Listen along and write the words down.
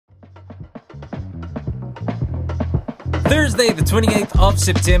Thursday, the 28th of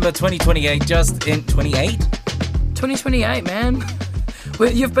September, 2028. Just in 28? 2028, man.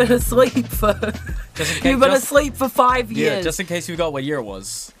 You've been asleep for... You've been asleep for 5 years. Yeah, just in case you forgot what year it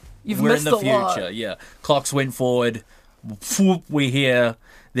was. You've We're missed in the a future, lot. yeah. Clocks went forward. Whoop, we're here.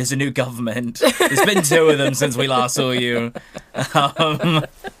 There's a new government. There's been 2 of them since we last saw you. God,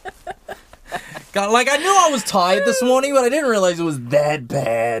 I knew I was tired this morning, but I didn't realize it was that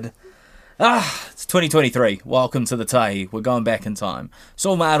bad. It's 2023. Welcome to the TAHI. We're going back in time.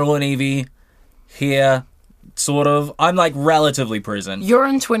 So Madeline and Evie here, sort of. I'm like relatively present. You're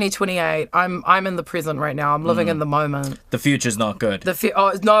in 2028. I'm in the present right now. I'm living in the moment. The future's not good.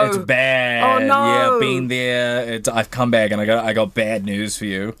 Oh no, It's bad. Oh no. Yeah, been there. I've come back and I got bad news for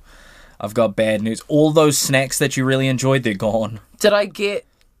you. I've got bad news. All those snacks that you really enjoyed, they're gone. What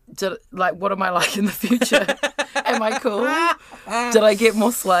am I like in the future? Am I cool? Did I get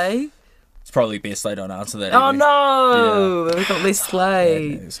more slay? It's probably best I don't answer that. Oh Evie. no, Yeah. we got less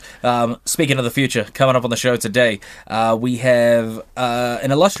slay. Bad news. Speaking of the future, coming up on the show today, we have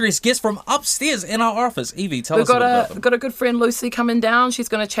an illustrious guest from upstairs in our office. Evie, tell us about them. We've got a good friend, Lucy, coming down. She's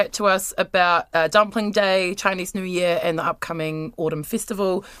going to chat to us about Dumpling Day, Chinese New Year, and the upcoming Autumn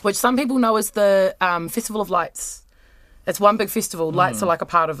Festival, which some people know as the Festival of Lights. It's one big festival. Lights are like a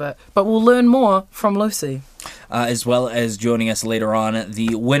part of it. But we'll learn more from Lucy. As well as joining us later on,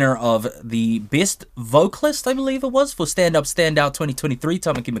 the winner of the Best Vocalist, I believe it was, for Stand Up, Stand Out 2023,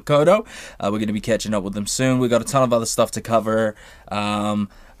 Tamaki Makoto. We're going to be catching up with them soon. We've got a ton of other stuff to cover.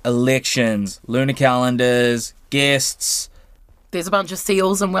 Elections, lunar calendars, guests. There's a bunch of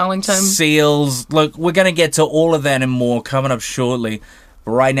seals in Wellington. Seals. Look, we're going to get to all of that and more coming up shortly.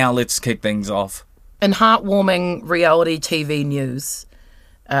 But right now, let's kick things off. In heartwarming reality TV news,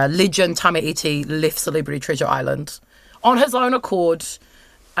 legend Tamaiti left Celebrity Treasure Island on his own accord.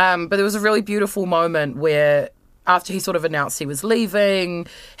 But there was a really beautiful moment where after he sort of announced he was leaving,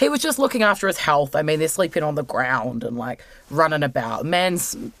 he was just looking after his health. I mean, they're sleeping on the ground and like running about.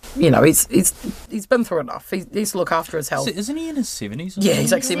 Man's, he's been through enough. He needs to look after his health. So isn't he in his 70s? Yeah,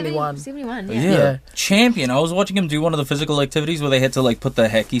 he's like 71. 71, Yeah. Champion. I was watching him do one of the physical activities where they had to like put the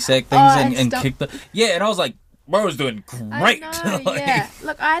hacky sack things and kick the... Yeah, and I was like, bro's doing great. I know, yeah.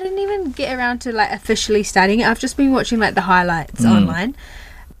 Look, I didn't even get around to like officially studying it. I've just been watching like the highlights online.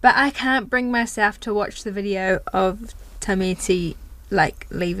 But I can't bring myself to watch the video of Tamaiti like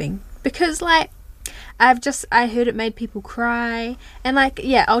leaving. Because like I heard it made people cry. And like,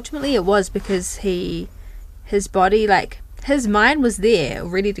 yeah, ultimately it was because his body, like his mind was there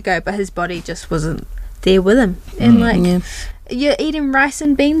ready to go, but his body just wasn't there with him. And like you're eating rice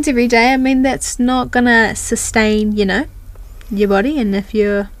and beans every day. I mean, that's not gonna sustain, your body. And if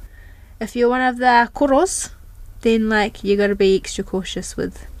you're one of the koros, then like you got to be extra cautious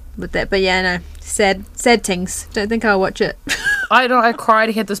with that. But yeah, no, sad things. Don't think I'll watch it. I cried.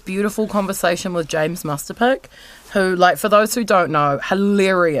 He had this beautiful conversation with James Musterpick, who, like, for those who don't know,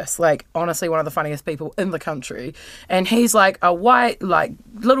 hilarious, like, honestly, one of the funniest people in the country. And he's like a white, like,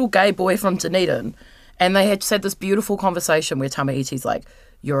 little gay boy from Dunedin. And they had said this beautiful conversation where Tamaiti's like,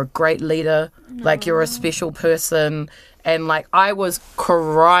 you're a great leader, like, you're a special person. And, like, I was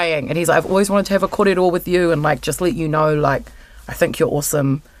crying. And he's like, I've always wanted to have a kōrero with you and, like, just let you know, like, I think you're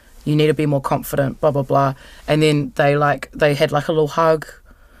awesome. You need to be more confident, blah, blah, blah. And then they had, like, a little hug,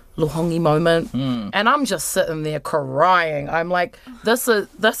 little hongi moment. And I'm just sitting there crying. I'm like, this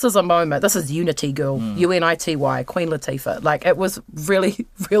is a moment. This is unity, girl. UNITY, Queen Latifah. Like, it was really,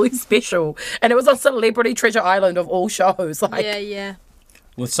 really special. And it was on Celebrity Treasure Island of all shows. Like, Yeah.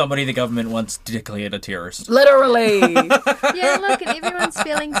 With somebody the government once declared a terrorist. Literally. Yeah, look, and everyone's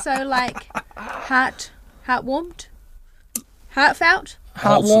feeling so, like, heartwarmed? Heartfelt?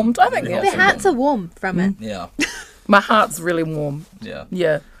 Heartwarmed. I think Their hearts are warm from it. Yeah. my heart's really warm. Yeah.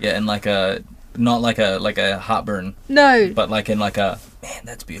 Yeah. Yeah, and like a... Not like a heartburn. No. But like in like a, man,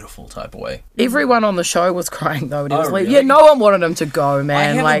 that's beautiful type of way. Everyone on the show was crying though. And he was like, really? yeah, no one wanted him to go, man. I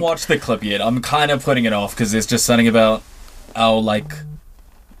haven't like, watched the clip yet. I'm kind of putting it off because there's just something about our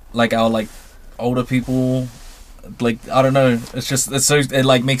our older people. Like, I don't know. It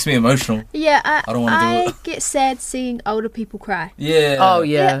like makes me emotional. Yeah, I don't want to do it. I get sad seeing older people cry. Yeah. Oh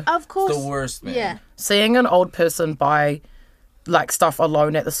yeah. Of course. It's the worst, man. Yeah. Seeing an old person buy like stuff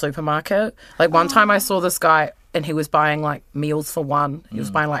alone at the supermarket. Like one time I saw this guy and he was buying like meals for one. He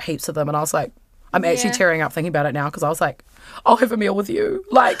was buying like heaps of them, and I was like, I'm actually tearing up thinking about it now because I was like, I'll have a meal with you.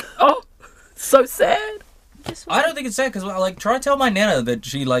 Like, oh, so sad. I don't think it's sad because like try to tell my nana that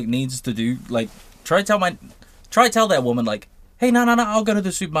she like needs to do like try to tell that woman like, hey, no, I'll go to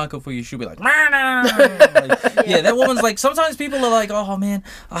the supermarket for you. She'll be like, yeah, that woman's like, sometimes people are like, oh man,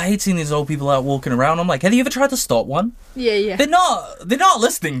 I hate seeing these old people out walking around. I'm like, have you ever tried to stop one? Yeah. They're not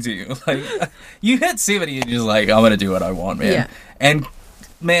listening to you. Like, you hit 70 and you're just like, I'm going to do what I want, man. Yeah. And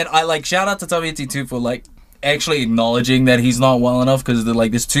man, I like, shout out to Tamiati too for like, actually acknowledging that he's not well enough, because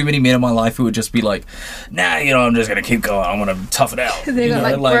there's too many men in my life who would just be like, nah, I'm just gonna keep going, I'm gonna tough it out. They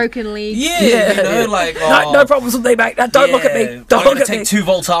got broken legs. Yeah, like, oh, no problems with me, mate. Don't look at me. Don't look at me. Take 2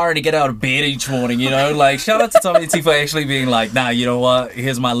 Voltaren to get out of bed each morning, like, shout out to Tommy T for actually being like, nah, you know what,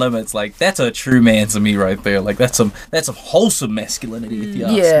 here's my limits. Like, that's a true man to me right there. Like, that's some wholesome masculinity, if you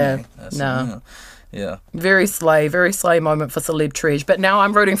ask me. Yeah. Very slay moment for Celeb Treasure. But now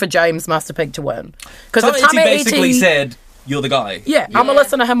I'm rooting for James Masterpig to win. Because Tamiati basically said, you're the guy. Yeah, I'm going to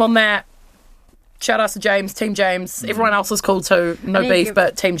listen to him on that. Shout out to James, Team James. Everyone else is cool too. No beef,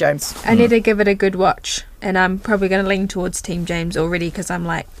 but Team James. I need to give it a good watch. And I'm probably going to lean towards Team James already, because I'm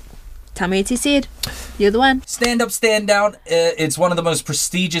like, Tamiati said, you're the one. Stand Up, Stand Out. It's one of the most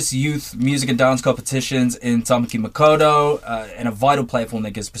prestigious youth music and dance competitions in Tamaki Makaurau, and a vital platform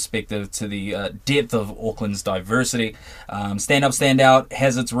that gives perspective to the depth of Auckland's diversity. Stand Up, Stand Out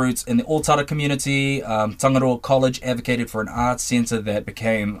has its roots in the Otara community. Tangaroa College advocated for an arts centre that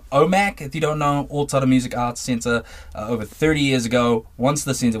became OMAC, if you don't know, Otara Music Arts Centre, over 30 years ago. Once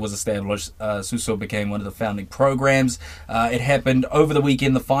the centre was established, SUSO became one of the founding programs. It happened over the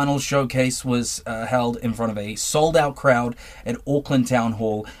weekend. The final showcase was held in front of a sold-out crowd at Auckland Town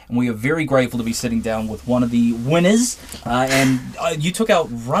Hall, and we are very grateful to be sitting down with one of the winners. And you took out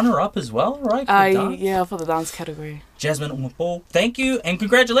runner-up as well, right? Yeah, for the dance category. Jazmin Ugapo, thank you and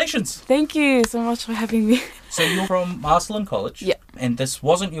congratulations. Thank you so much for having me. So you're from Marcelin College? Yeah. And this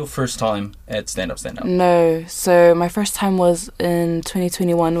wasn't your first time at Stand Up, Stand Out? No. So my first time was in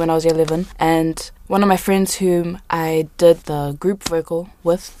 2021 when I was 11. And one of my friends whom I did the group vocal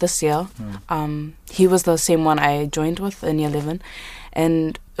with this year, he was the same one I joined with in year 11.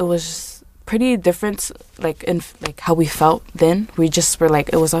 And it was pretty different, in how we felt then. We just were like,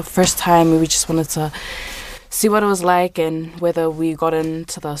 it was our first time. We just wanted to see what it was like, and whether we got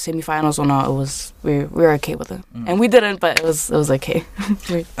into the semi-finals or not, we were okay with it. And we didn't, but it was okay.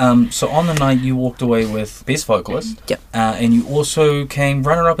 So on the night you walked away with Best Vocalist. Yep. And you also came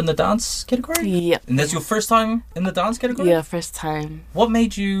runner-up in the dance category? Yep. And that's your first time in the dance category? Yeah, first time. What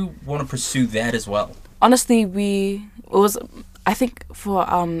made you want to pursue that as well? Honestly, I think for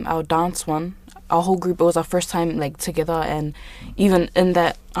our dance one, our whole group, it was our first time together, and even in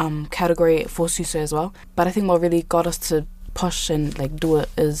that category for SUSO as well. But I think what really got us to push and do it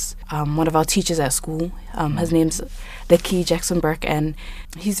is one of our teachers at school. His name's Lecky Jackson Burke, and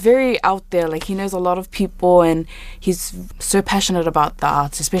he's very out there. He knows a lot of people, and he's so passionate about the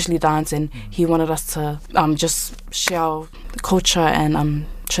arts, especially dance, and he wanted us to just share our culture and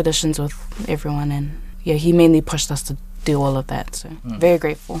traditions with everyone. And yeah, he mainly pushed us to do all of that, so very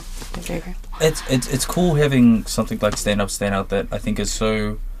grateful. Very grateful. It's cool having something like Stand Up, Stand Out that I think is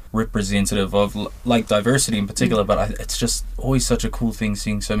so representative of diversity in particular, but it's just always such a cool thing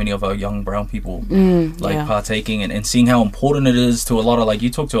seeing so many of our young brown people partaking and seeing how important it is to a lot of, you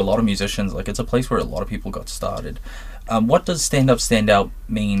talk to a lot of musicians, it's a place where a lot of people got started. What does Stand Up, Stand Out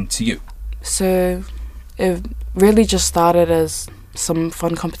mean to you? So it really just started as some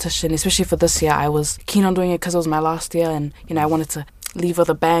fun competition, especially for this year. I was keen on doing it because it was my last year, and I wanted to leave with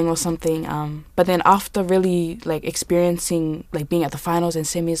a bang or something. But then after really experiencing being at the finals and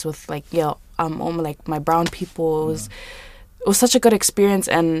semis with all my brown people, it was such a good experience,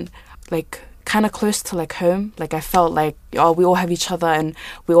 and kind of close to home. I felt we all have each other, and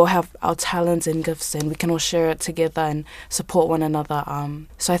we all have our talents and gifts, and we can all share it together and support one another.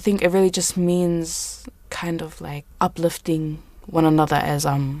 So I think it really just means kind of uplifting one another as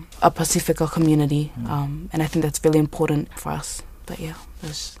a Pacifica community, and I think that's really important for us. But yeah,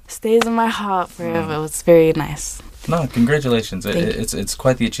 it stays in my heart forever. It was very nice. No, congratulations. It's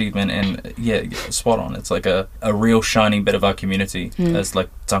quite the achievement, and yeah, spot on. It's a real shining bit of our community as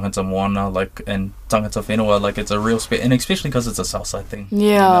tangata moana, and tangata whenua, it's a real and especially because it's a Southside thing.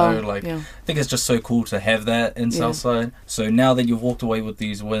 Yeah. I think it's just so cool to have that in Southside. So now that you've walked away with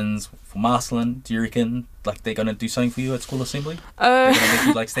these wins for Marcelin, do you reckon they're gonna do something for you at school assembly? They're gonna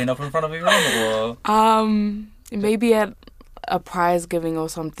make you stand up in front of everyone, or maybe at a prize giving or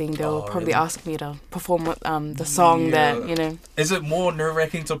something, they'll probably ask me to perform the song that. Is it more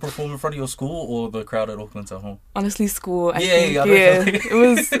nerve-wracking to perform in front of your school or the crowd at Auckland Town Hall? Honestly, school. I think.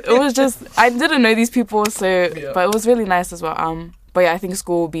 It was just, I didn't know these people, so but it was really nice as well. But yeah, I think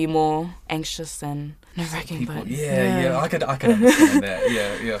school will be more anxious and nerve-wracking, but Yeah, I could understand that.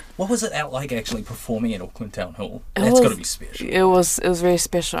 Yeah. What was it out like actually performing at Auckland Town Hall? That's got to be special. It was very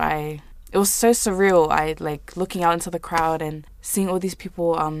special. It was so surreal. I like looking out into the crowd and seeing all these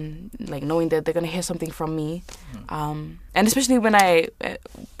people, like knowing that they're gonna hear something from me, and especially when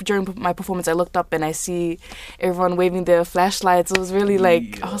during my performance, I looked up and I see everyone waving their flashlights. It was really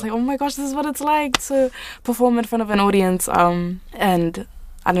like I was like, oh my gosh, this is what it's like to perform in front of an audience. And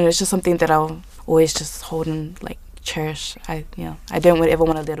I don't know, it's just something that I'll always just hold and like cherish. I don't ever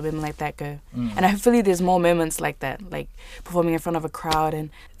want to let a moment like that go. And hopefully there's more moments like that, like performing in front of a crowd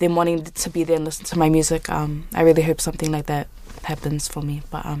and them wanting to be there and listen to my music. I really hope something like that happens for me.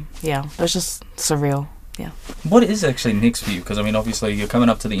 But it was just surreal. Yeah. What is actually next for you? Because I mean, obviously you're coming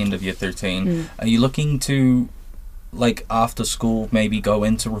up to the end of year 13. Are you looking to, like, after school maybe go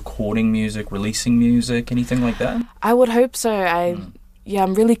into recording music, releasing music, anything like that? I would hope so. I'm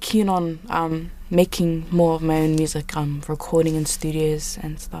really keen on making more of my own music, recording in studios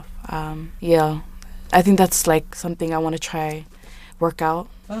and stuff. I think that's like something I want to try work out.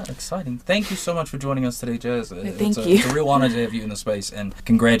 Oh, exciting. Thank you so much for joining us today, Jazz. Thank you. It's a real honour to have you in the space, and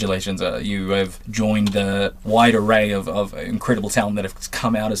congratulations. You have joined the wide array of incredible talent that have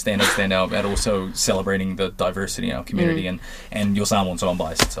come out as stand out, and also celebrating the diversity in our community, and your sound won't so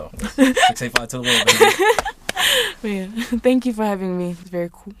unbiased. So, 685 to the world, baby. Yeah. Thank you for having me. It's very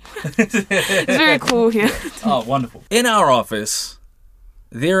cool. It's very cool here. Oh, wonderful. In our office,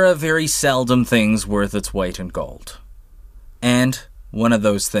 there are very seldom things worth its weight in gold. And one of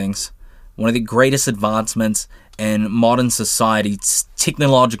those things, one of the greatest advancements in modern society's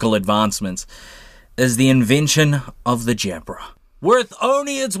technological advancements, is the invention of the Jabra. Worth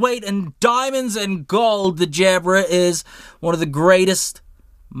only its weight in diamonds and gold, the Jabra is one of the greatest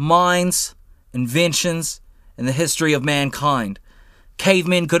minds, inventions in the history of mankind.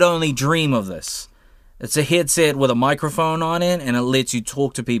 Cavemen could only dream of this. It's a headset with a microphone on it, and it lets you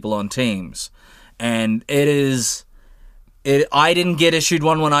talk to people on Teams. And I didn't get issued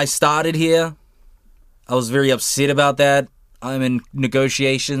one when I started here. I was very upset about that. I'm in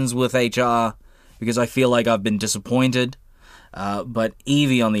negotiations with HR because I feel like I've been disappointed. But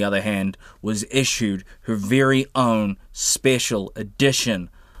Evie, on the other hand, was issued her very own special edition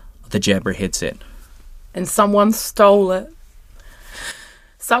of the Jabra headset. And someone stole it.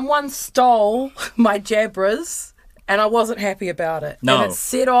 Someone stole my Jabras, and I wasn't happy about it. No. And it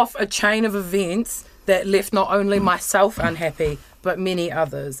set off a chain of events that left not only myself unhappy, but many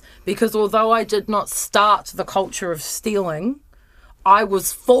others. Because although I did not start the culture of stealing, I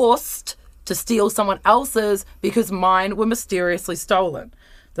was forced to steal someone else's because mine were mysteriously stolen.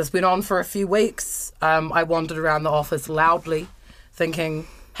 This went on for a few weeks. I wandered around the office loudly, thinking,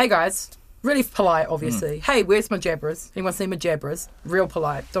 hey guys, really polite, obviously. Hey, where's my Jabras? Anyone see my Jabras? Real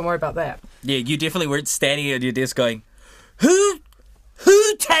polite. Don't worry about that. Yeah, you definitely weren't standing at your desk going, Who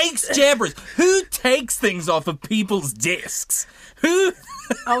takes Jabras? Who takes things off of people's desks? Who?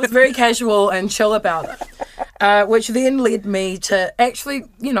 I was very casual and chill about it, which then led me to actually,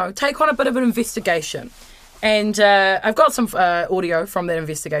 take on a bit of an investigation. And I've got some audio from that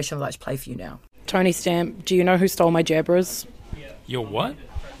investigation I'd like to play for you now. Tony Stamp, do you know who stole my Jabras? Your what?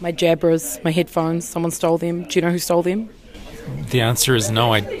 My Jabras, my headphones. Someone stole them. Do you know who stole them? The answer is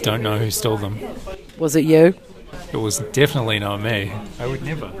no, I don't know who stole them. Was it you? It was definitely not me. I would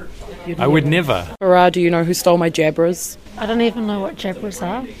never. I would never. Farah, do you know who stole my Jabras? I don't even know what Jabras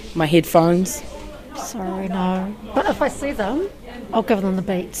are. My headphones. Sorry, no. But if I see them, I'll give them the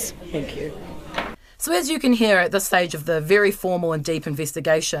beats. Thank you. So as you can hear at this stage of the very formal and deep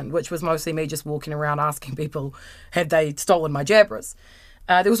investigation, which was mostly me just walking around asking people had they stolen my Jabras,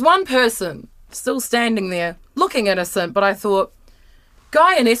 there was one person still standing there looking innocent, but I thought,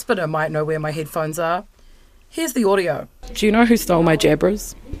 Guy and Espina might know where my headphones are. Here's the audio. Do you know who stole my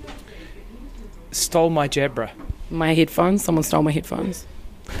Jabras? Stole my Jabra? My headphones? Someone stole my headphones.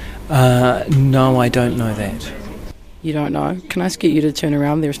 No, I don't know that. You don't know? Can I just get you to turn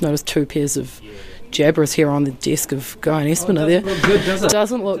around? There's noticed 2 pairs of Jabras here on the desk of Guy and Espina there. Doesn't look good, does it?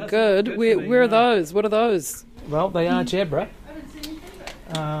 Doesn't look good. Where are those? What are those? Well, they are Jabra.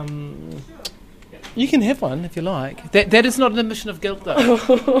 You can have one if you like. That is not an admission of guilt,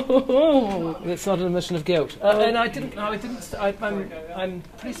 though. That's not an admission of guilt. And I didn't. No, I didn't. I'm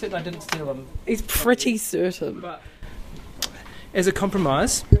pretty certain I didn't steal them. He's pretty certain. But as a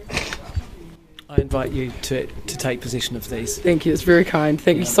compromise, I invite you to take possession of these. Thank you. It's very kind.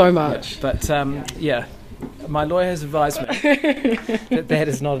 Thank you so much. Yeah. But my lawyer has advised me that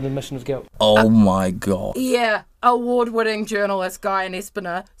is not an admission of guilt. Oh my God. Yeah, award-winning journalist Guy and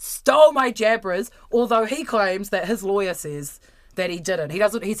Espina stole my Jabras, although he claims that his lawyer says that he did it. He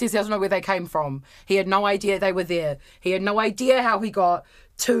says he doesn't know where they came from. He had no idea they were there. He had no idea how he got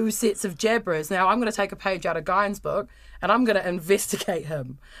 2 sets of jabbers. Now, I'm going to take a page out of Guyan's book and I'm going to investigate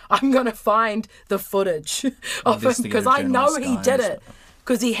him. I'm going to find the footage of him because I know he did it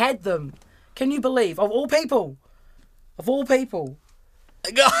because he had them. Can you believe? Of all people. Who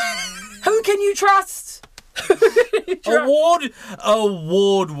can you trust?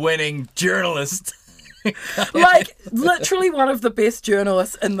 Award-winning journalist. Like, literally one of the best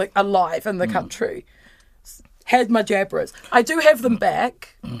journalists alive in the country. Had my jabbers. I do have them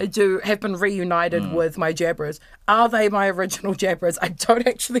back. I have been reunited with my jabbers. Are they my original jabbers? I don't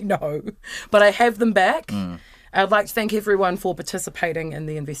actually know. But I have them back. I'd like to thank everyone for participating in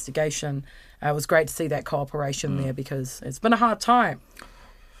the investigation. It was great to see that cooperation there because it's been a hard time.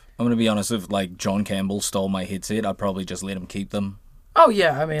 I'm going to be honest, if like John Campbell stole my headset, I'd probably just let him keep them. Oh,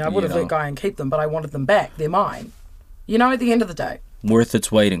 yeah. I mean, I would have let Guyan keep them, but I wanted them back. They're mine. You know, at the end of the day. Worth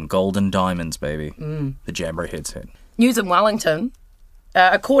its weight in gold and diamonds, baby. The Jabber headset. News in Wellington.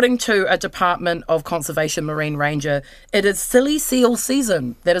 According to a Department of Conservation Marine Ranger, it is silly seal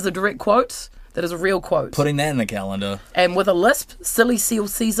season. That is a direct quote. That is a real quote. Putting that in the calendar. And with a lisp, silly seal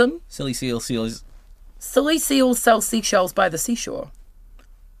season. Silly seals. Silly seals sell seashells by the seashore.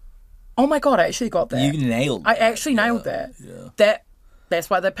 Oh my God, I actually got that. You nailed I actually nailed that. Yeah. That's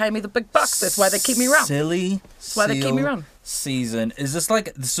why they pay me the big bucks. That's why they keep me around. That's why they keep me around. Season. Is this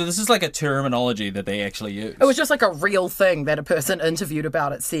like... So this is like a terminology that they actually use? It was just like a real thing that a person interviewed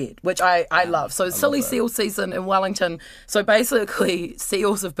about it said, which I love. So silly seal season in Wellington. So basically,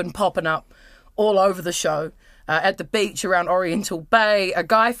 seals have been popping up all over the show. At the beach around Oriental Bay, a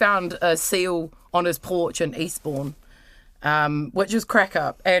guy found a seal on his porch in Eastbourne. Which is crack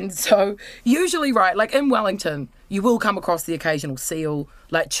up. And so usually, right, like in Wellington, you will come across the occasional seal,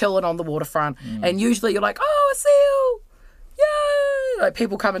 like chilling on the waterfront. And usually you're like, oh, a seal! Yay! Like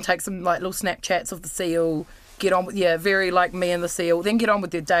people come and take some like little Snapchats of the seal, get on with, very like me and the seal, then get on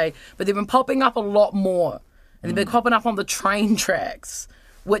with their day. But they've been popping up a lot more. And they've been popping up on the train tracks,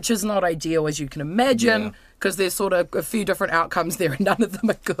 which is not ideal, as you can imagine, because there's sort of a few different outcomes there and none of them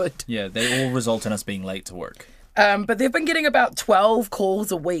are good. Yeah, they all result in us being late to work. But they've been getting about 12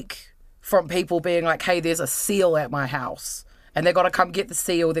 calls a week from people being like, hey, there's a seal at my house. And they've got to come get the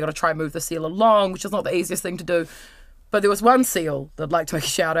seal. They've got to try and move the seal along, which is not the easiest thing to do. But there was one seal that I'd like to make a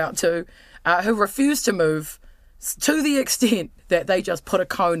shout out to who refused to move to the extent that they just put a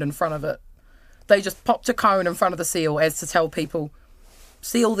cone in front of it. They just popped a cone in front of the seal as to tell people,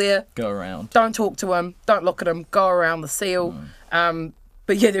 seal there. Go around. Don't talk to him. Don't look at him. Go around the seal.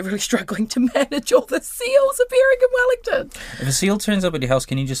 But yeah, they're really struggling to manage all the seals appearing in Wellington. If a seal turns up at your house,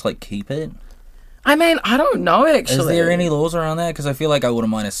 can you just like keep it? I mean, I don't know actually. Is there any laws around that? Because I feel like I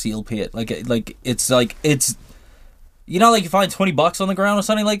wouldn't mind a seal pit. Like it's you know, like you find $20 on the ground or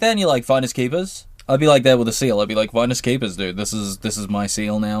something like that, and you like find his keepers. I'd be like that with a seal. I'd be like, find his keepers, dude. This is my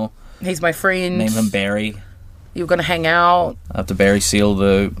seal now. He's my friend. Name him Barry. You're gonna hang out. I have to Barry Seal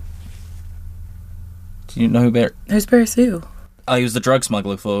the. Do you know who Barry? Who's Barry Seal? Oh, he was the drug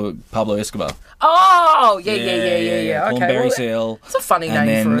smuggler for Pablo Escobar. Oh, yeah. Call him Okay, Barry Seal. It's a funny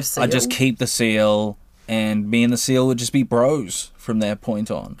name for a seal. I just keep the seal, and me and the seal would just be bros from that point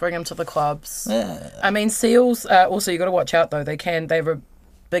on. Bring him to the clubs. Yeah. I mean, seals. Also, you got to watch out though. They have a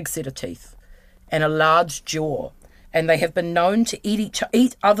big set of teeth and a large jaw, and they have been known to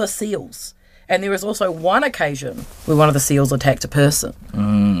eat other seals. And there was also one occasion where one of the seals attacked a person.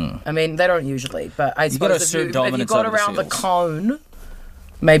 I mean, they don't usually, but I suppose if you got around the cone,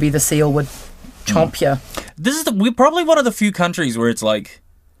 maybe the seal would chomp you. We're probably one of the few countries where it's like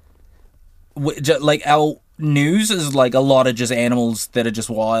our news is like a lot of just animals that are just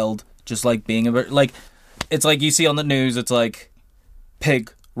wild, just like being a bit like, it's like you see on the news, it's like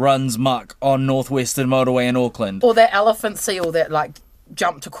pig runs muck on Northwestern Motorway in Auckland. Or that elephant seal that like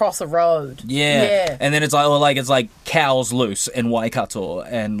jumped across a road. Yeah. And then it's like cows loose in Waikato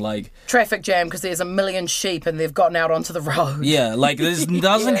and like traffic jam because there's a million sheep and they've gotten out onto the road. Yeah, like this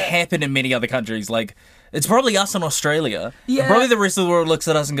doesn't happen in many other countries. Like it's probably us in Australia. Yeah. Probably the rest of the world looks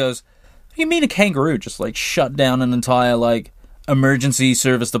at us and goes, "What do you mean a kangaroo just like shut down an entire like emergency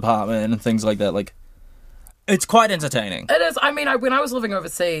service department and things like that?" Like it's quite entertaining. It is. I mean, when I was living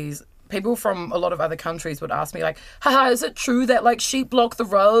overseas, people from a lot of other countries would ask me like, haha, is it true that like sheep block the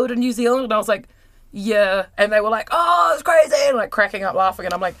road in New Zealand? And I was like, yeah. And they were like, oh, it's crazy, and like cracking up laughing.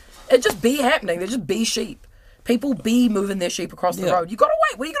 And I'm like, it just be happening. There just be sheep. People be moving their sheep across the road. You gotta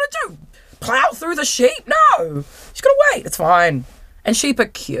wait. What are you gonna do? Plow through the sheep? No. You just gotta wait. It's fine. And sheep are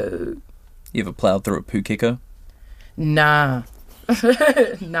cute. You ever plowed through a poo kicker? Nah.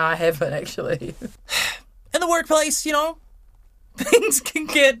 Nah, I haven't actually. In the workplace, you know, things can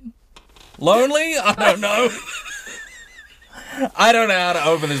get lonely. I don't know. I don't know how to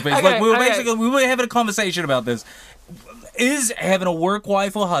open this piece. Okay, We were having a conversation about this. Is having a work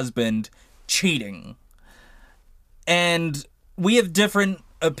wife or husband cheating? And we have different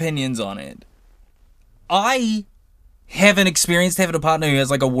opinions on it. I haven't experienced having a partner who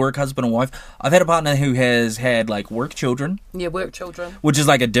has like a work husband and wife. I've had a partner who has had like work children. Yeah, work children. Which is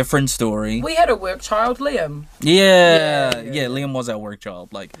like a different story. We had a work child, Liam. Yeah, Liam was our work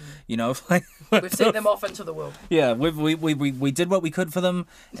child. Like, you know, like we've sent them off into the world. Yeah, we did what we could for them,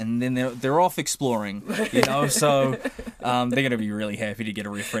 and then they're off exploring. You know, so they're gonna be really happy to get a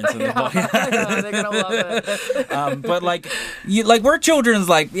reference in the podcast. They're gonna love it. But like, work children's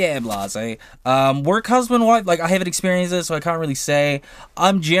like, yeah, blase. Work husband wife, like I haven't experienced this, so I can't really say.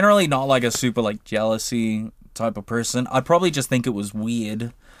 I'm generally not like a super like jealousy type of person. I'd probably just think it was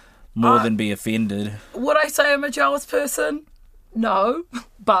weird more than be offended. Would I say I'm a jealous person? No,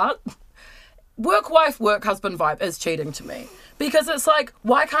 but work wife, work husband vibe is cheating to me. Because it's like,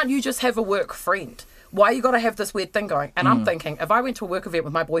 why can't you just have a work friend? Why you got to have this weird thing going? And I'm thinking, if I went to a work event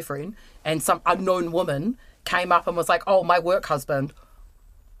with my boyfriend and some unknown woman came up and was like, oh, my work husband,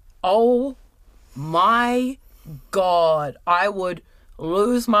 oh my God, I would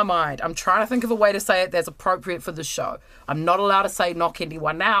lose my mind. I'm trying to think of a way to say it that's appropriate for the show. I'm not allowed to say knock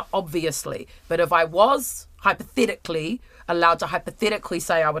anyone out, obviously. But if I was hypothetically allowed to hypothetically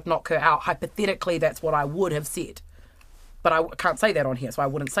say I would knock her out, hypothetically that's what I would have said. But I can't say that on here, so I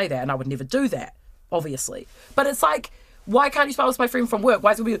wouldn't say that, and I would never do that, obviously. But it's like, why can't you spell with my friend from work?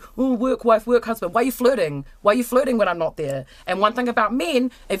 Why is it going to be, oh, work wife, work husband? Why are you flirting? Why are you flirting when I'm not there? And one thing about men,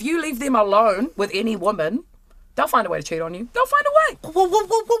 if you leave them alone with any woman, they'll find a way to cheat on you. They'll find a way.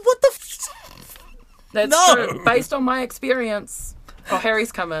 What the That's true. Based on my experience. Oh,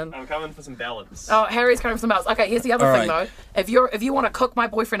 Harry's coming. I'm coming for some balance. Oh, Harry's coming for some balance. Okay, here's the other thing, though. If you want to cook my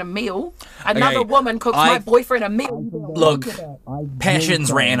boyfriend a meal, another woman cooks my boyfriend a meal. Look,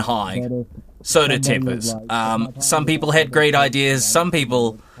 passions ran high. So did tempers. Some people had great ideas. Some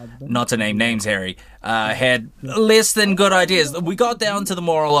people, not to name names, Harry, had less than good ideas. We got down to the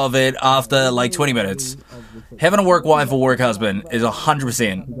moral of it after like 20 minutes. Having a work wife or work husband is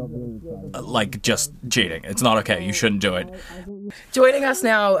 100% like just cheating. It's not okay. You shouldn't do it. Joining us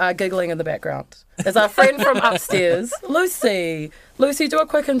now, giggling in the background, is our friend from upstairs, Lucy. Lucy, do a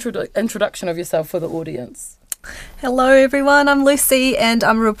quick introduction of yourself for the audience. Hello everyone, I'm Lucy and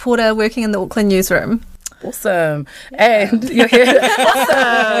I'm a reporter working in the Auckland newsroom. Awesome. And you're here.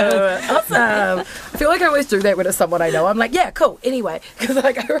 Awesome. I feel like I always do that when it's someone I know. I'm like, yeah, cool. Anyway, because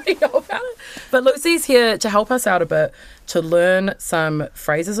like I already know about it. But Lucy's here to help us out a bit, to learn some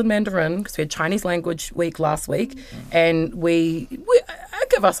phrases in Mandarin, because we had Chinese language week last week, and I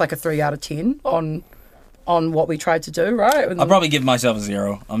give us like a 3 out of 10 on what we tried to do, right? I'll probably give myself a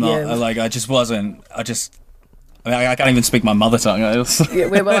 0. I'm not I can't even speak my mother tongue. Yeah,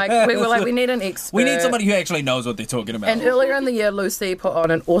 we were like, we need an expert. We need somebody who actually knows what they're talking about. And earlier in the year, Lucy put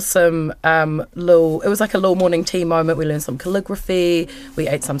on an awesome it was like a little morning tea moment. We learned some calligraphy, we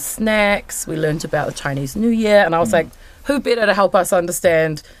ate some snacks, we learned about the Chinese New Year, and I was like, who better to help us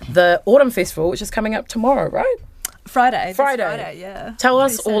understand the Autumn Festival, which is coming up tomorrow, right? Friday, yeah. Tell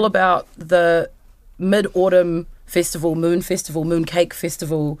us all about the Mid-Autumn Festival, Moon Cake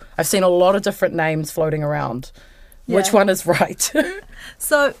Festival. I've seen a lot of different names floating around. Yeah. Which one is right?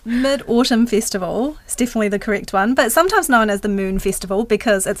 So Mid-Autumn Festival is definitely the correct one, but sometimes known as the Moon Festival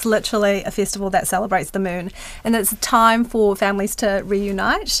because it's literally a festival that celebrates the moon, and it's a time for families to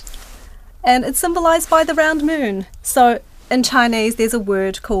reunite, and it's symbolised by the round moon. So in Chinese there's a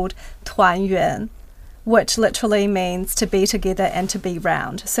word called 团圆, which literally means to be together and to be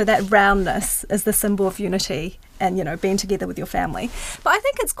round. So that roundness is the symbol of unity and, you know, being together with your family. But I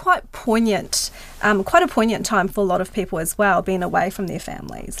think it's quite a poignant time for a lot of people as well, being away from their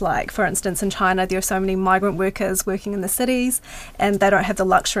families. Like, for instance, in China, there are so many migrant workers working in the cities and they don't have the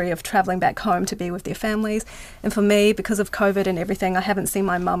luxury of travelling back home to be with their families. And for me, because of COVID and everything, I haven't seen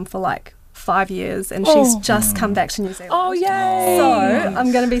my mum for like 5 years and she's just come back to New Zealand. Oh, yay! So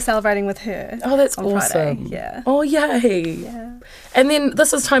I'm going to be celebrating with her. Oh, that's on awesome. Friday. Yeah. Oh, yay! Yeah. And then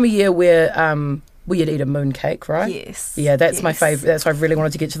this is time of year where you'd eat a moon cake, right? Yes. Yeah, that's my favourite. That's why I really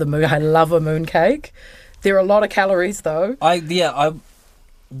wanted to get to the moon. I love a moon cake. There are a lot of calories, though.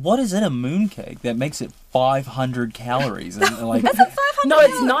 What is in a moon cake that makes it 500 calories? And like, is it 500? No,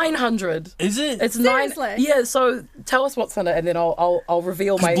 it's 900. Is it? It's Seriously? 9. Yeah. So tell us what's in it, and then I'll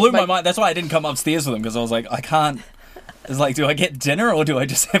reveal my. Blew my mind. That's why I didn't come upstairs with them, because I was like, I can't. It's like, do I get dinner or do I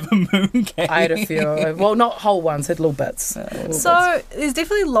just have a mooncake? I had a few. Well, not whole ones, had little bits. So there's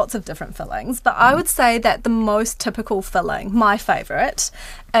definitely lots of different fillings, but I would say that the most typical filling, my favourite,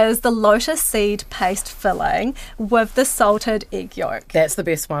 is the lotus seed paste filling with the salted egg yolk. That's the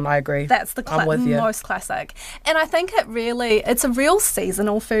best one, I agree. That's the I'm with you. most classic. And I think it's a real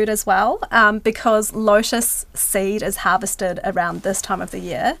seasonal food as well, because lotus seed is harvested around this time of the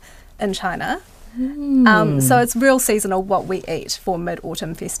year in China. So it's real seasonal what we eat for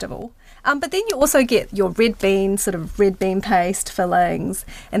Mid-Autumn Festival. But then you also get your red bean paste fillings,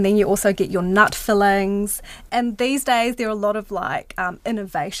 and then you also get your nut fillings. And these days there are a lot of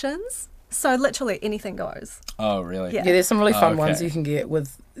innovations. So literally anything goes. Oh, really? Yeah. Yeah, there's some really fun ones you can get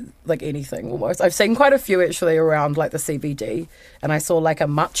with like anything almost. I've seen quite a few actually around like the CBD, and I saw like a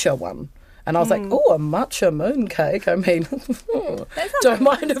matcha one. And I was like, oh, a matcha mooncake. I mean, don't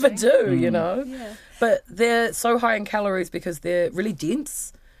mind if I do, you know. Yeah. But they're so high in calories because they're really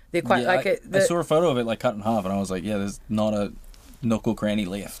dense. They're quite I saw a photo of it like cut in half, and I was like, yeah, there's not a nook or cranny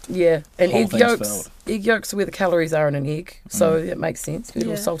left. Yeah, and Whole egg thing's yolks. filled. Egg yolks are where the calories are in an egg, so it makes sense. A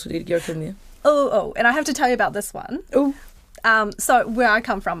little salted egg yolk in there. Oh, and I have to tell you about this one. Oh. So where I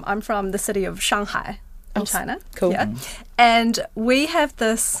come from, I'm from the city of Shanghai in China. Cool. Yeah. And we have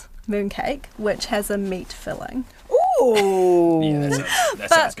this mooncake which has a meat filling. Ooh. Yeah, that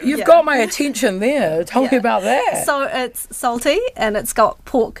sounds good. You've got my attention there. Tell me about that. So it's salty and it's got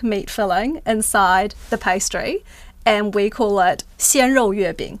pork meat filling inside the pastry, and we call it 鲜肉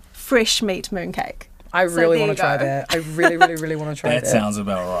月饼, fresh meat mooncake. I really there want you to try go. that. I really, really, really want to try that. That sounds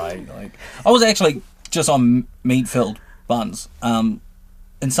about right. Like, I was actually just on meat-filled buns.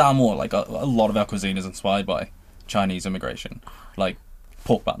 In Samoa, like a lot of our cuisine is inspired by Chinese immigration, like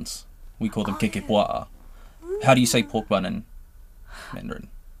pork buns. We call them kekepua. How do you say pork bun in Mandarin?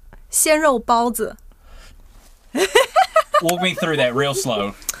 鲜肉包子. Walk me through that real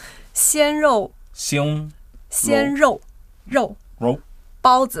slow. 鲜肉 鲜肉肉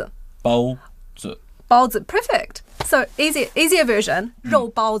包子. 包子. Perfect. So easier version. 肉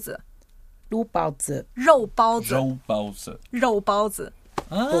包子. 肉包子. 肉包子. 肉包子.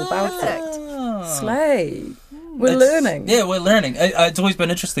 Perfect. Slay. We're learning. Yeah, we're learning. It's always been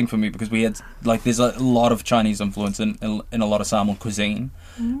interesting for me because we had, like, there's a lot of Chinese influence in a lot of Samoan cuisine.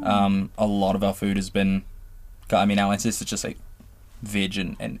 A lot of our food has been, I mean, our ancestors just ate veg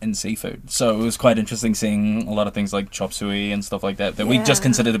and seafood. So it was quite interesting seeing a lot of things like chop suey and stuff like that we just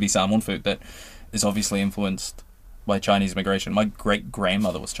consider to be Samoan food that is obviously influenced by Chinese immigration. My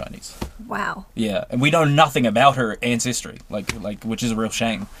great-grandmother was Chinese. Wow. Yeah, and we know nothing about her ancestry, like which is a real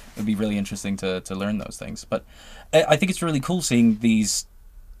shame. It'd be really interesting to learn those things. But I think it's really cool seeing these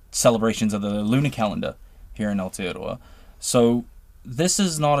celebrations of the lunar calendar here in Aotearoa. So this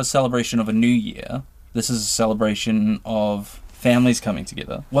is not a celebration of a new year. This is a celebration of families coming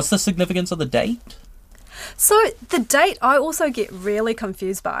together. What's the significance of the date? So the date I also get really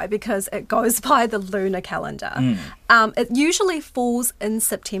confused by because it goes by the lunar calendar. It usually falls in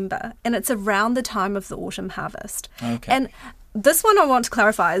September and it's around the time of the autumn harvest. Okay. And this one I want to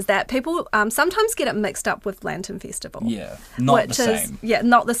clarify is that people sometimes get it mixed up with Lantern Festival. Yeah, not the same. Yeah,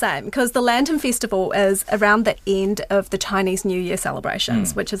 not the same, because the Lantern Festival is around the end of the Chinese New Year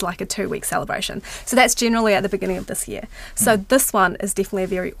celebrations, which is like a 2-week celebration. So that's generally at the beginning of this year. So this one is definitely a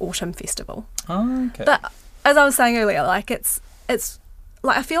very autumn festival. Oh, okay. But as I was saying earlier, like it's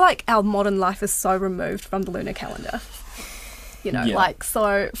like I feel like our modern life is so removed from the lunar calendar. You know, like,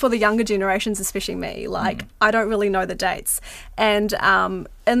 so for the younger generations, especially me, like, I don't really know the dates. And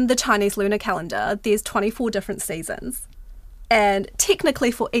in the Chinese lunar calendar, there's 24 different seasons. And technically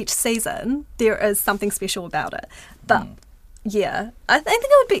for each season, there is something special about it. But, yeah, I think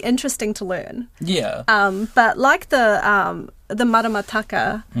it would be interesting to learn. Yeah. But like the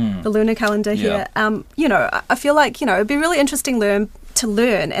Maramataka, the lunar calendar here, you know, I feel like, you know, it'd be really interesting to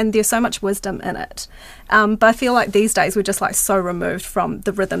learn, and there's so much wisdom in it. But I feel like these days we're just like so removed from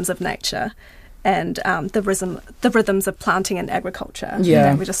the rhythms of nature and the rhythms of planting and agriculture. Yeah.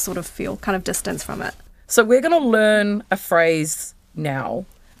 That we just sort of feel kind of distance from it. So we're going to learn a phrase now,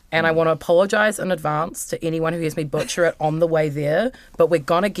 and I want to apologise in advance to anyone who hears me butcher it on the way there, but we're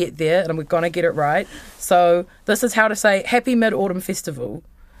going to get there and we're going to get it right. So this is how to say Happy Mid-Autumn Festival.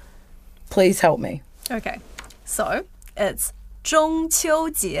 Please help me. Okay. So it's 中秋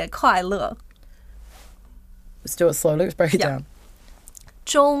节快乐. Let's do it slowly. Let's break it down.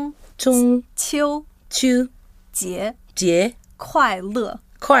 中秋节快乐.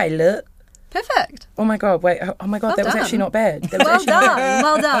 Perfect. Oh my god, wait. Oh my god, Well that was done. actually not bad. That was Well actually not bad. done.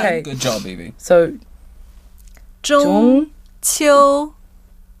 Well done. Okay. Good job, Evie. So 中秋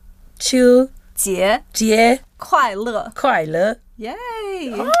秋节快乐. 快乐.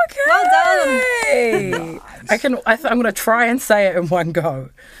 Yay. Okay. Well done. I'm going to try and say it in one go.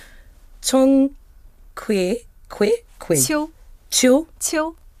 中秋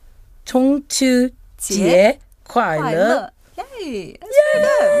中秋节快乐. Yay. That's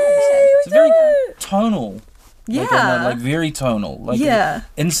Yay. It's very tonal. Yeah. Like very tonal. Like Yeah.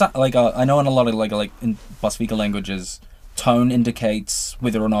 I know in a lot of like in Pasifika languages, tone indicates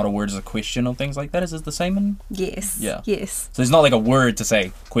whether or not a word is a question or things like that. Is it the same in? Yes. Yeah. Yes. So it's not like a word to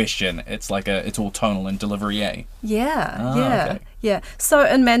say question. It's like it's all tonal and delivery. Yeah. Ah, yeah. okay. Yeah. So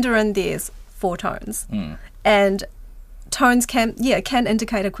in Mandarin, there's 4 tones, and tones can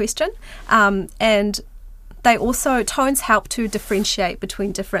indicate a question, and they also tones help to differentiate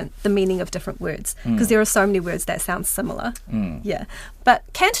between the meaning of different words, because there are so many words that sound similar. Yeah, but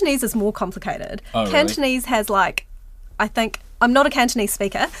Cantonese is more complicated. Oh, really? Cantonese has I think I'm not a Cantonese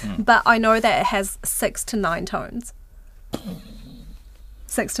speaker, but I know that it has 6 to 9 tones.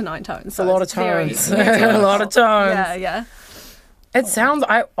 6 to 9 tones. It's a lot of tones. Very A lot of tones. yeah. It sounds.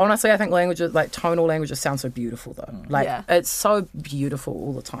 I think languages, like tonal languages, sound so beautiful though. Like it's so beautiful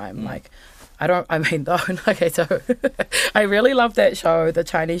all the time. Like okay, so I really love that show, the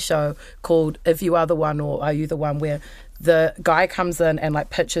Chinese show called If You Are the One or Are You the One, where the guy comes in and like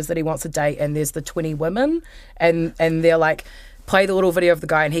pitches that he wants a date, and there's the 20 women, and they're like, play the little video of the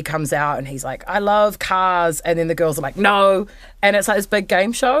guy, and he comes out and he's like, I love cars, and then the girls are like, no, and it's like this big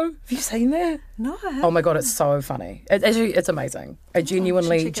game show. Have you seen that? No. Oh my god, it's so funny. It's amazing. I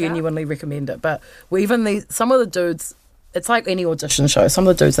genuinely recommend it. But some of the dudes, it's like any audition show. Some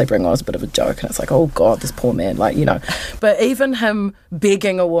of the dudes they bring on is a bit of a joke, and it's like, oh god, this poor man, But even him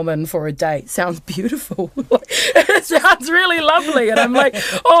begging a woman for a date sounds beautiful. It sounds really lovely, and I'm like,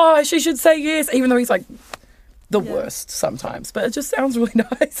 oh, she should say yes, even though he's like the worst sometimes. But it just sounds really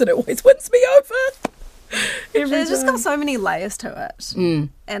nice, and it always wins me over. It's just got so many layers to it,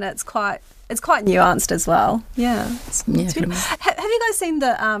 and it's quite nuanced as well. Yeah, it's beautiful. Have you guys seen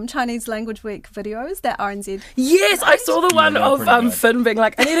the Chinese Language Week videos that RNZ? Yes, I saw the one Yeah, of Finn being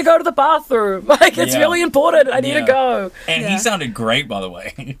like, I need to go to the bathroom. Like, it's really important. I need to go. And he sounded great, by the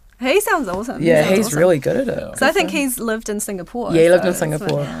way. He sounds awesome. Yeah, he's really good at it. So I think he's lived in Singapore. Yeah, he lived in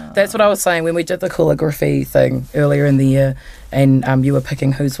Singapore. That's what I was saying when we did the calligraphy thing earlier in the year, and you were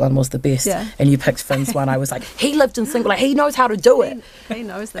picking whose one was the best, and you picked Finn's one. I was like, he lived in Singapore. Like, he knows how to do it. He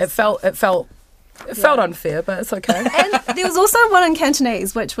knows this. It felt unfair, but it's okay. And there was also one in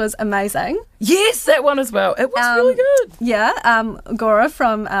Cantonese, which was amazing. Yes, that one as well. It was really good. Yeah, Gora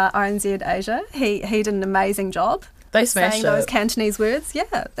from RNZ Asia, he did an amazing job. They smashed saying it. those Cantonese words. Yeah,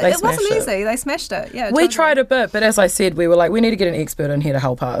 They it wasn't smashed easy. They smashed it. Yeah, we tried a bit, but as I said, we were like, we need to get an expert in here to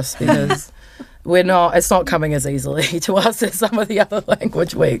help us, because it's not coming as easily to us as some of the other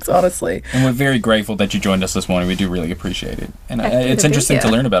language weeks, honestly. And we're very grateful that you joined us this morning. We do really appreciate it. And it's interesting to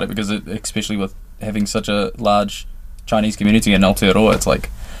learn about it, because especially with having such a large Chinese community in Aotearoa, it's like,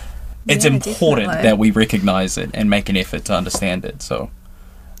 it's important that we recognise it and make an effort to understand it. So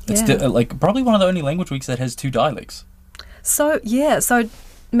it's probably one of the only language weeks that has 2 dialects. So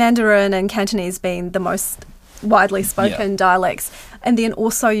Mandarin and Cantonese being the most widely spoken dialects, and then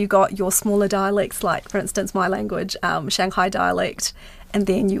also you got your smaller dialects, like for instance my language, Shanghai dialect, and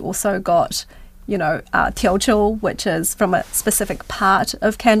then you also got Teochew, which is from a specific part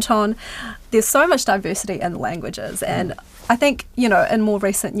of Canton. There's so much diversity in the languages, and I think, in more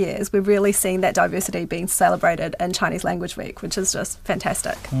recent years, we've really seen that diversity being celebrated in Chinese Language Week, which is just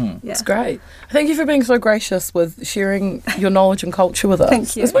fantastic. Yeah. It's great. Thank you for being so gracious with sharing your knowledge and culture with us.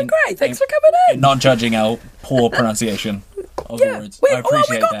 Thank you. It's been great. Thanks for coming in. And not judging our poor pronunciation of the words. I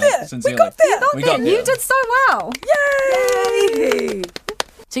appreciate that. Sincerely. We got there. You did so well. Yay!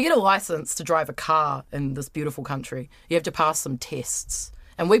 To get a license to drive a car in this beautiful country, you have to pass some tests.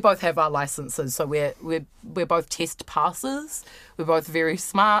 And we both have our licenses, so we're both test passers. We're both very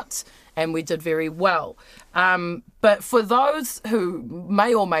smart, and we did very well. But for those who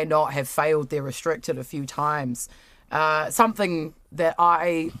may or may not have failed their restricted a few times, something that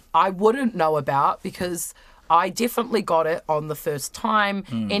I wouldn't know about, because I definitely got it on the first time.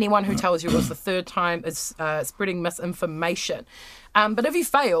 Anyone who tells you it was the third time is spreading misinformation. But if you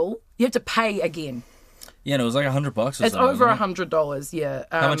fail, you have to pay again. Yeah, and it was like $100 or something. It's over $100, yeah.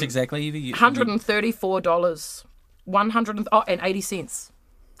 How much exactly, Evie? $134, and 80 cents.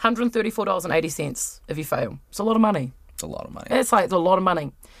 $134.80 if you fail. It's a lot of money. It's a lot of money. It's a lot of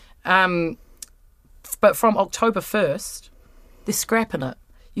money. But from October 1st, they're scrapping it.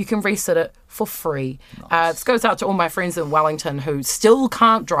 You can resit it for free. Nice. This goes out to all my friends in Wellington who still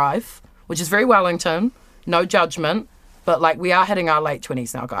can't drive, which is very Wellington, no judgment. But we are hitting our late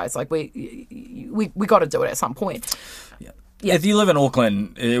 20s now, guys. We we got to do it at some point. Yeah. If you live in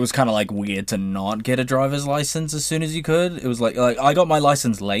Auckland, it was kind of like weird to not get a driver's license as soon as you could. It was like I got my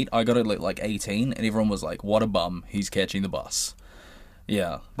license late. I got it like 18, and everyone was like, "What a bum! He's catching the bus."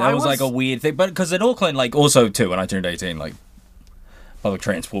 Yeah, that was like a weird thing. But because in Auckland, like also too, when I turned 18, like public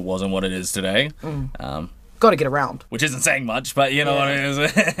transport wasn't what it is today. Got to get around. Which isn't saying much, but you know what it is.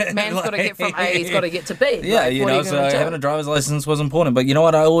 Man's got to get from A, he's got to get to B. Yeah, like, you know, so having a driver's license was important. But you know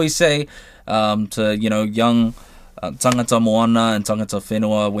what I always say to young tangata moana and tangata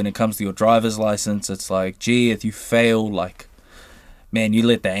whenua, when it comes to your driver's license, it's like, gee, if you fail, like, man, you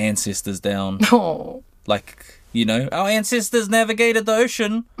let the ancestors down. Oh. Like, our ancestors navigated the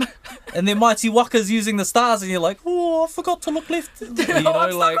ocean and their mighty wakas using the stars, and you're like, oh, I forgot to look left.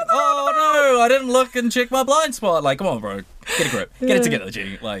 Like, oh no, I didn't look and check my blind spot. Like, come on, bro, get a grip, get it together,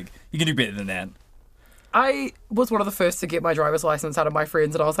 G. Like, you can do better than that. I was one of the first to get my driver's license out of my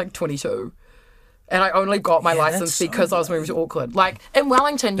friends, and I was like 22. And I only got my license because I was moving to Auckland. Like, in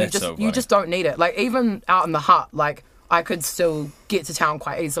Wellington, you just don't need it. Like, even out in the hut, like, I could still get to town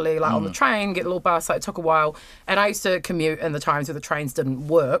quite easily. Like, on the train, get a little bus. Like, it took a while. And I used to commute in the times where the trains didn't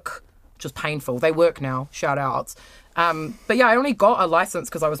work, which was painful. They work now, shout outs. But yeah, I only got a license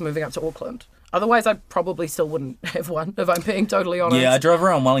because I was moving up to Auckland. Otherwise, I probably still wouldn't have one, if I'm being totally honest. Yeah, I drove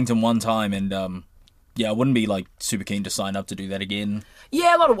around Wellington one time, and I wouldn't be like super keen to sign up to do that again.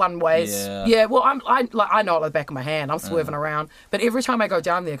 Yeah, a lot of one ways. Yeah. Well, I know it like the back of my hand. I'm swerving around, but every time I go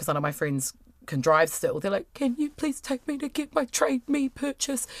down there, because I know my friends can drive still, they're like, "Can you please take me to get my Trade Me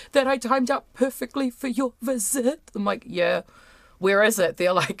purchase that I timed up perfectly for your visit?" I'm like, "Yeah." Where is it?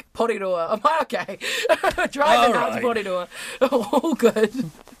 They're like, Porirua. I'm like, okay. Driving out to Porirua. All good.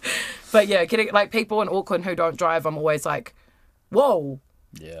 But yeah, getting like people in Auckland who don't drive, I'm always like, whoa.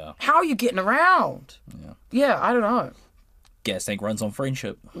 Yeah. How are you getting around? Yeah, I don't know. Gas tank runs on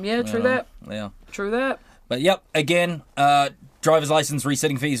friendship. Yeah, true that. Yeah. True that. But yep, again, driver's license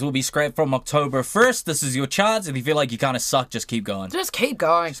resetting fees will be scrapped from October 1st. This is your chance. If you feel like you kind of suck, just keep going. Just keep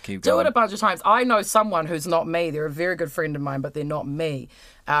going. Do it a bunch of times. I know someone who's not me. They're a very good friend of mine, but they're not me,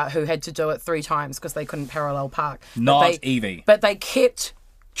 who had to do it 3 times because they couldn't parallel park. Evie. But they kept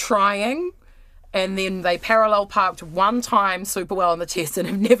trying, and then they parallel parked one time super well on the test and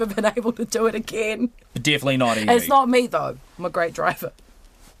have never been able to do it again. But definitely not Evie. It's not me, though. I'm a great driver.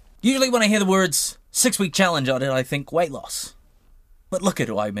 Usually when I hear the words 6-week challenge on it, I think weight loss. But look at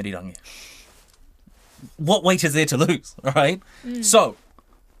Waimirirangi. What weight is there to lose, all right? So,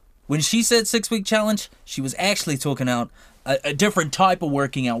 when she said 6-week challenge, she was actually talking out a different type of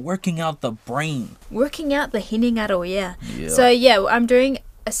working out the brain. Working out the hinengaro, yeah. So, yeah, I'm doing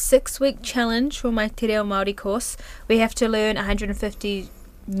a 6-week challenge for my Te Reo Māori course. We have to learn 150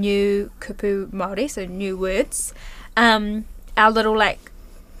 new kupu Māori, so new words. Our little,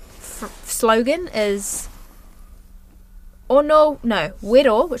 slogan is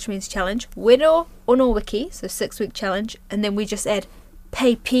wero, which means challenge. Wero ono wiki, so 6-week challenge. And then we just add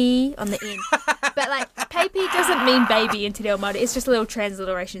peipi on the end. But, peipi doesn't mean baby in Te Reo Māori. It's just a little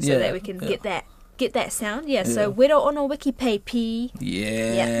transliteration so that we can get that sound. Yeah, so wero ono wiki peipi.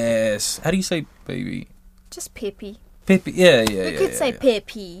 Yes. How do you say baby? Just pepi. Pepi, yeah. We could say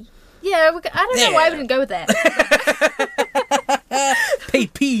pepi. Yeah, I don't know why we didn't go with that.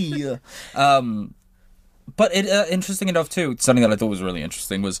 Pepi. But interesting enough too, something that I thought was really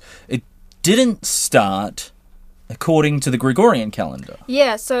interesting was it didn't start according to the Gregorian calendar.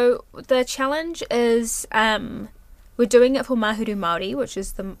 Yeah, so the challenge is we're doing it for Mahuru Māori, which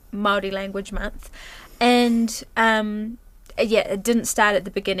is the Māori language month. And it didn't start at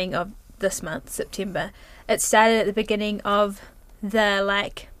the beginning of this month, September. It started at the beginning of the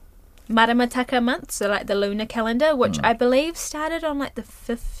Maramataka month, so the lunar calendar, which I believe started on the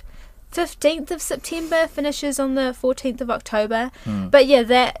 15th of September, finishes on the 14th of October. But yeah,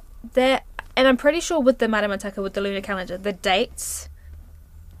 that and I'm pretty sure with the Maramataka, with the lunar calendar, the dates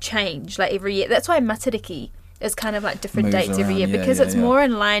change every year. That's why Matariki is kind of different moves dates every year, around, because it's more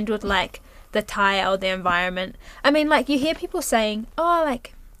in line with the tile, the environment. I mean, you hear people saying,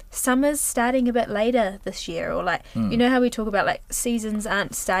 summer's starting a bit later this year, or you know how we talk about seasons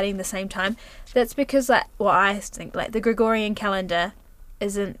aren't starting the same time. That's because I think the Gregorian calendar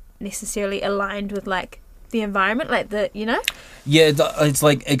isn't necessarily aligned with the environment, Yeah, it's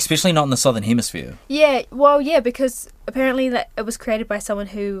especially not in the southern hemisphere. Yeah, well, yeah, because apparently it was created by someone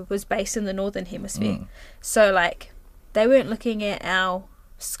who was based in the northern hemisphere. So they weren't looking at our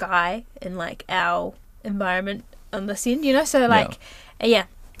sky and our environment on this end, so yeah.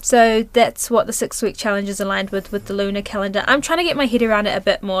 So that's what the 6-week challenge is aligned with the lunar calendar. I'm trying to get my head around it a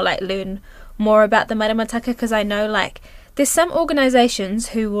bit more, learn more about the Maramataka, because I know, there's some organisations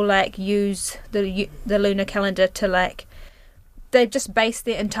who will like use the lunar calendar to like, they just base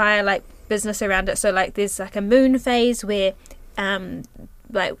their entire like business around it. So like there's like a moon phase where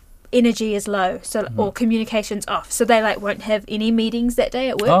like energy is low, so or communication's off, so they like won't have any meetings that day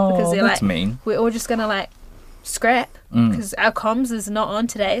at work because they're that's like, mean. we're all just gonna like scrap because our comms is not on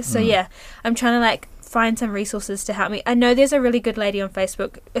today. So yeah, I'm trying to like find some resources to help me. I know there's a really good lady on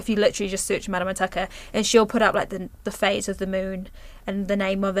Facebook, if you literally just search Maramataka, and she'll put up like the phase of the moon and the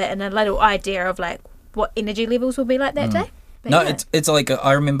name of it and a little idea of like what energy levels will be like that day. But No, yeah. it's like,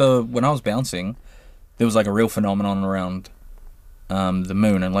 I remember when I was bouncing, there was like a real phenomenon around the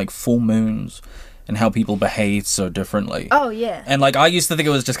moon and like full moons and how people behave so differently. Oh yeah. And like I used to think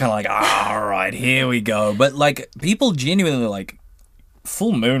it was just kind of like, all right, here we go. But like people genuinely like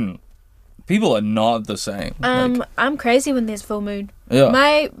full moon. People are not the same. Like, I'm crazy when there's full moon. Yeah.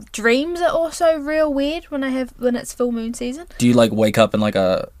 My dreams are also real weird when it's full moon season. do you like wake up in like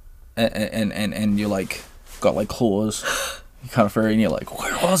and you're like got like claws? You kind of furry and you're like,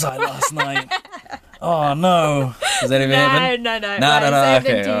 where was I last night? Oh no! Does that even happen? No. No. Right,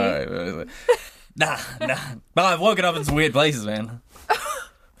 Okay, so all right. Nah. But I've woken up in some weird places, man.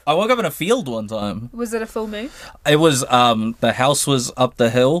 I woke up in a field one time. Was it a full moon? It was the house was up the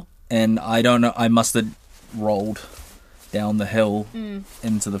hill, and I don't know. I must have rolled down the hill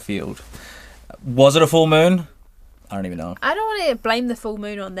into the field. Was it a full moon? I don't even know. I don't want to blame the full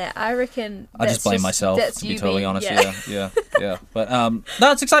moon on that. I reckon I just blame myself, to be totally honest. Yeah. But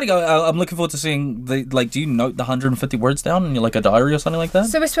no, it's exciting. I'm looking forward to seeing the like. Do you note the 150 words down in your like a diary or something like that?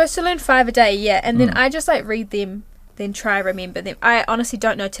 So we're supposed to learn 5 a day, yeah, and then I just like read them, then try remember them. I honestly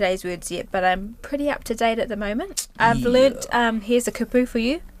don't know today's words yet, but I'm pretty up to date at the moment. I've learnt. Here's a kupu for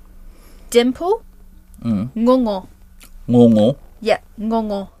you. Dimple. Ngongo. Ngongo. Yeah,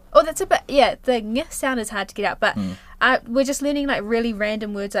 ngongo. Oh, that's a bit, yeah, the ng sound is hard to get out, but we're just learning like really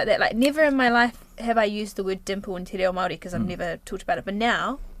random words like that. Like never in my life have I used the word dimple in Te Reo Māori because I've never talked about it, but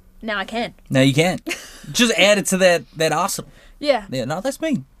now I can. Now you can. Just add it to that arsenal. Yeah. Yeah, no, that's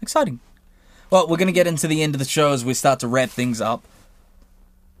me. Exciting. Well, we're going to get into the end of the show as we start to wrap things up.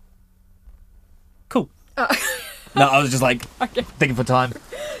 Cool. Oh. No, I was just like thinking for time.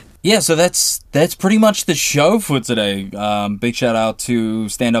 Yeah, so that's pretty much the show for today. Big shout out to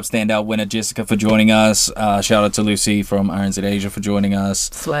Stand Up, Stand Out winner Jessica for joining us. Shout out to Lucy from RNZ Asia for joining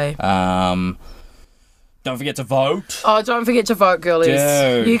us. Slay. Don't forget to vote. Oh, don't forget to vote, girlies.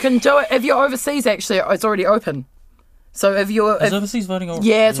 Dude. You can do it. If you're overseas, actually, it's already open. So if you're... Is overseas voting already?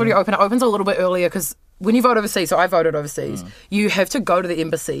 Yeah, it's already open. It opens a little bit earlier because when you vote overseas, so I voted overseas, you have to go to the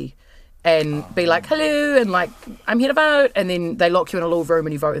embassy and be like, hello, and like, I'm here to vote. And then they lock you in a little room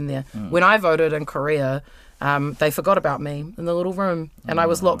and you vote in there. When I voted in Korea, they forgot about me in the little room. And I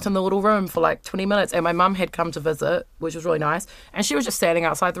was locked in the little room for like 20 minutes. And my mum had come to visit, which was really nice. And she was just standing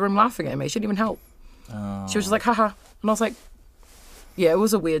outside the room laughing at me. She didn't even help. She was just like, haha. And I was like, yeah, it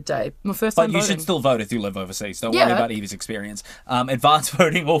was a weird day. My first time But you voting. should still vote if you live overseas. Don't Yeah. worry about Evie's experience. Advanced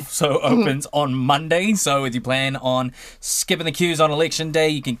voting also opens on Monday. So if you plan on skipping the queues on election day,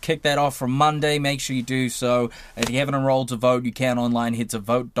 you can kick that off from Monday. Make sure you do so. If you haven't enrolled to vote, you can online. Head to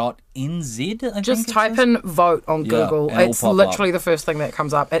vote.nz. Just type in vote on Google. and it'll It's pop literally the first thing that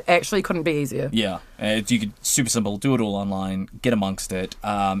comes up. It actually couldn't be easier. Yeah, you could super simple. Do it all online. Get amongst it.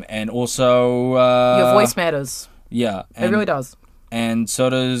 And also Your voice matters. Yeah, It really does. And so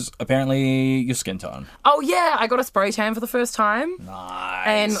does apparently your skin tone. Oh, yeah, I got a spray tan for the first time. Nice.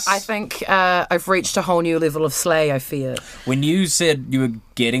 And I think I've reached a whole new level of slay, I fear. When you said you were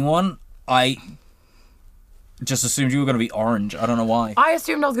getting one, I just assumed you were going to be orange. I don't know why. I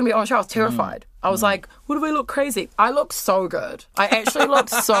assumed I was going to be on show. I was terrified. I was like, what if I look crazy? I look so good. I actually look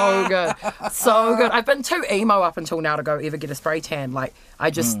so good. So good. I've been too emo up until now to go ever get a spray tan. Like, I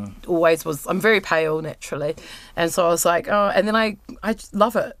just always was. I'm very pale naturally. And so I was like, oh, and then I just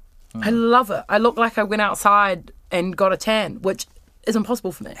love it. I love it. I look like I went outside and got a tan, which is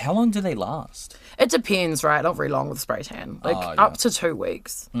impossible for me. How long do they last? It depends, right? Not very long with a spray tan. Like, up to 2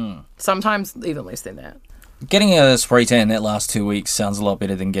 weeks. Sometimes even less than that. Getting a spray tan that lasts 2 weeks sounds a lot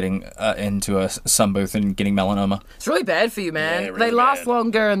better than getting into a sun booth and getting melanoma. It's really bad for you, man. Yeah, really they last bad.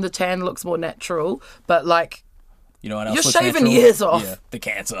 longer and the tan looks more natural, but like, You know what else you're looks shaving natural? years off. Yeah, the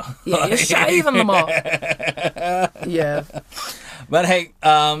cancer. Yeah, you're shaving them off. Yeah. But hey,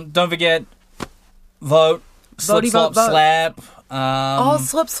 don't forget, vote, slip, Votey, slop, vote, vote. slap. Oh,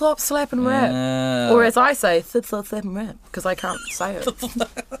 slip, slop, slap and rap. Or as I say, slip, slop, slap and rap, because I can't say it.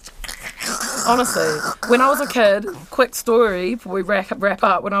 Honestly, when I was a kid, quick story before we wrap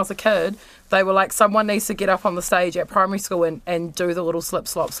up, when I was a kid, they were like, someone needs to get up on the stage at primary school and do the little slip,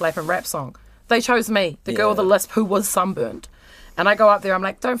 slop, slap and rap song. They chose me, the girl with the lisp who was sunburned. And I go up there, I'm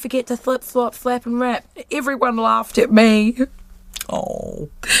like, don't forget to flip, flop, flap and rap. Everyone laughed at me. Oh.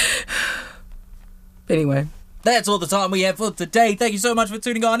 Anyway. That's all the time we have for today. Thank you so much for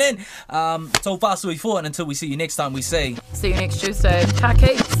tuning on in. So far, so we thought, and until we see you next time, we say... See you next Tuesday. Ta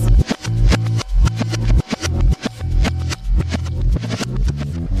keeps.